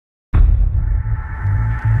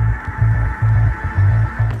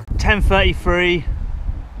10:33,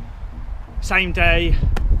 same day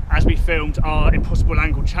as we filmed our impossible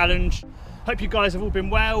angle challenge. Hope you guys have all been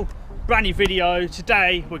well. Brand new video.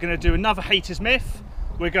 Today we're going to do another haters myth.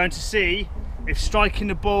 We're going to see if striking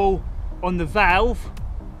the ball on the valve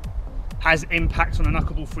has impact on a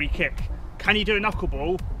knuckleball free kick. Can you do a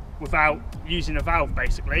knuckleball without using a valve,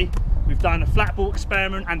 basically? We've done a flat ball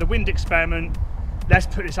experiment and a wind experiment. Let's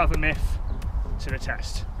put this other myth to the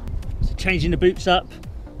test. So changing the boots up,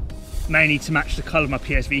 mainly to match the colour of my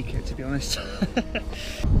PSV kit, to be honest.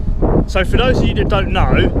 So for those of you that don't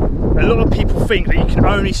know, a lot of people think that you can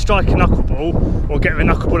only strike a knuckleball or get the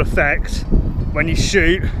knuckleball effect when you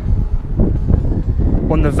shoot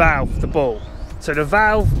on the valve, the ball. So the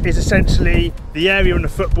valve is essentially the area on the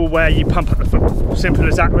football where you pump up the football. Simple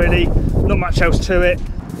as that, really. Not much else to it.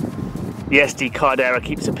 The SD card error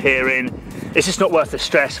keeps appearing. It's just not worth the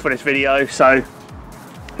stress for this video. So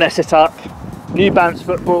let's set up. New bounce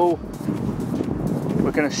football.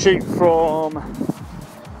 We're going to shoot from,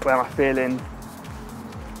 where am I feeling?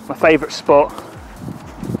 My favourite spot.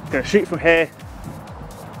 Going to shoot from here,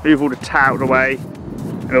 move all the tat out of the way,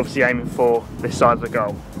 and obviously aiming for this side of the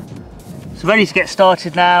goal. So ready to get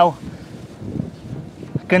started now.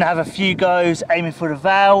 Going to have a few goes aiming for the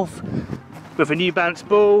valve with a new bounce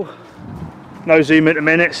ball. No zoom at the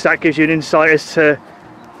minute, so that gives you an insight as to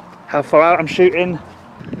how far out I'm shooting.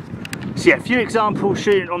 So yeah, a few examples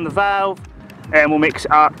shooting on the valve, and we'll mix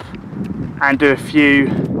it up and do a few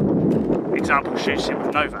example shooting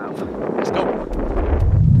with no valve. Let's go.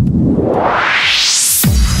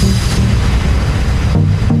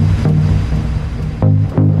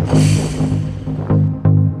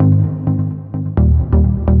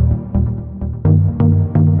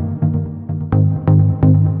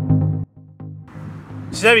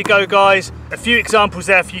 So there we go, guys. A few examples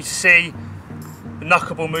there for you to see the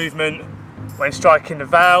knuckleball movement when striking the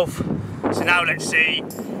valve. So now let's see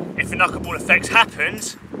if the knuckleball effect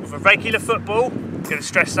happens with a regular football. I'm going to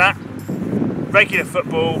stress that. Regular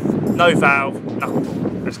football, no valve,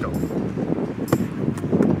 knuckleball. Let's go.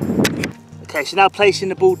 Okay, so now placing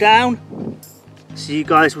the ball down. So you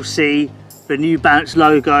guys will see the new bounce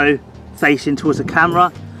logo facing towards the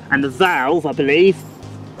camera. And the valve, I believe,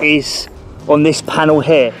 is on this panel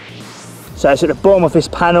here. So it's at the bottom of this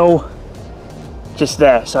panel, just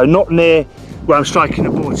there. So not near where I'm striking the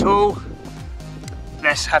ball at all.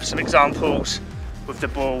 Let's have some examples with the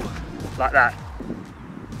ball like that.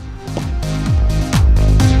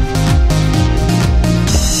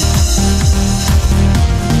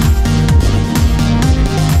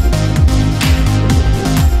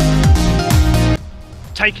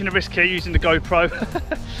 Taking a risk here using the GoPro.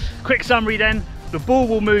 Quick summary then, the ball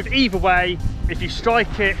will move either way if you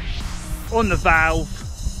strike it on the valve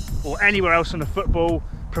or anywhere else on the football,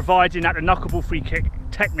 providing that the knuckleball free kick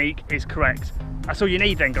technique is correct. That's all you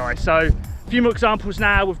need then, guys. So a few more examples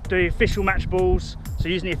now with the official match balls. So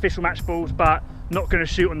using the official match balls, but not going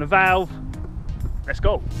to shoot on the valve. Let's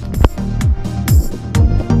go.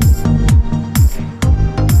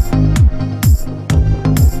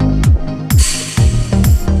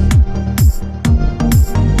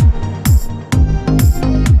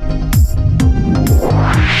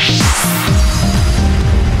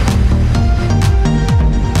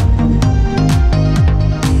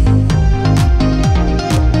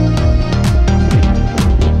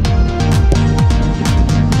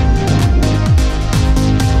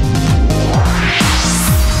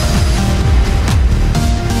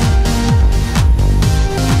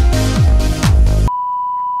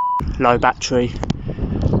 Low battery.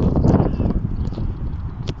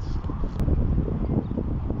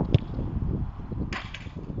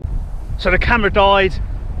 So the camera died,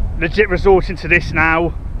 legit resorting to this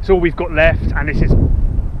now. It's all we've got left, and this is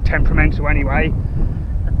temperamental anyway.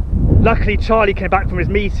 Luckily Charlie came back from his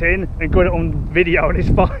meeting and got it on video on his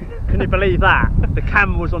phone. Can you believe that? The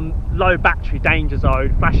camera was on low battery, danger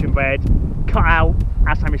zone, flashing red, cut out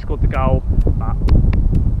as time he scored the goal. But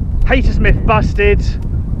haters myth busted.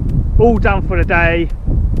 All done for the day.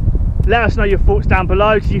 Let us know your thoughts down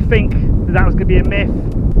below. Do you think that was going to be a myth?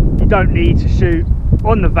 You don't need to shoot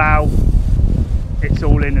on the valve. It's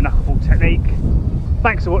all in the knuckleball technique.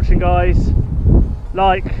 Thanks for watching, guys.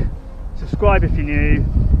 Like, subscribe if you're new,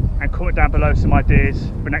 and comment down below some ideas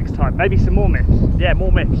for next time. Maybe some more myths. Yeah,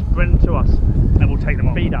 more myths. Bring them to us and we'll take them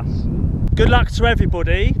on. Feed us. Good luck to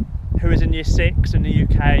everybody who is in year 6 in the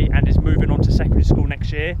UK and is moving on to secondary school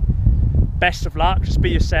next year. Best of luck, just be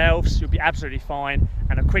yourselves, you'll be absolutely fine.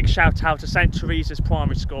 And a quick shout out to St Teresa's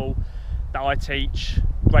Primary School that I teach.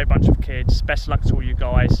 Great bunch of kids. Best of luck to all you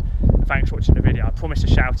guys. Thanks for watching the video. I promised a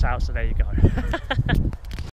shout out, so there you go.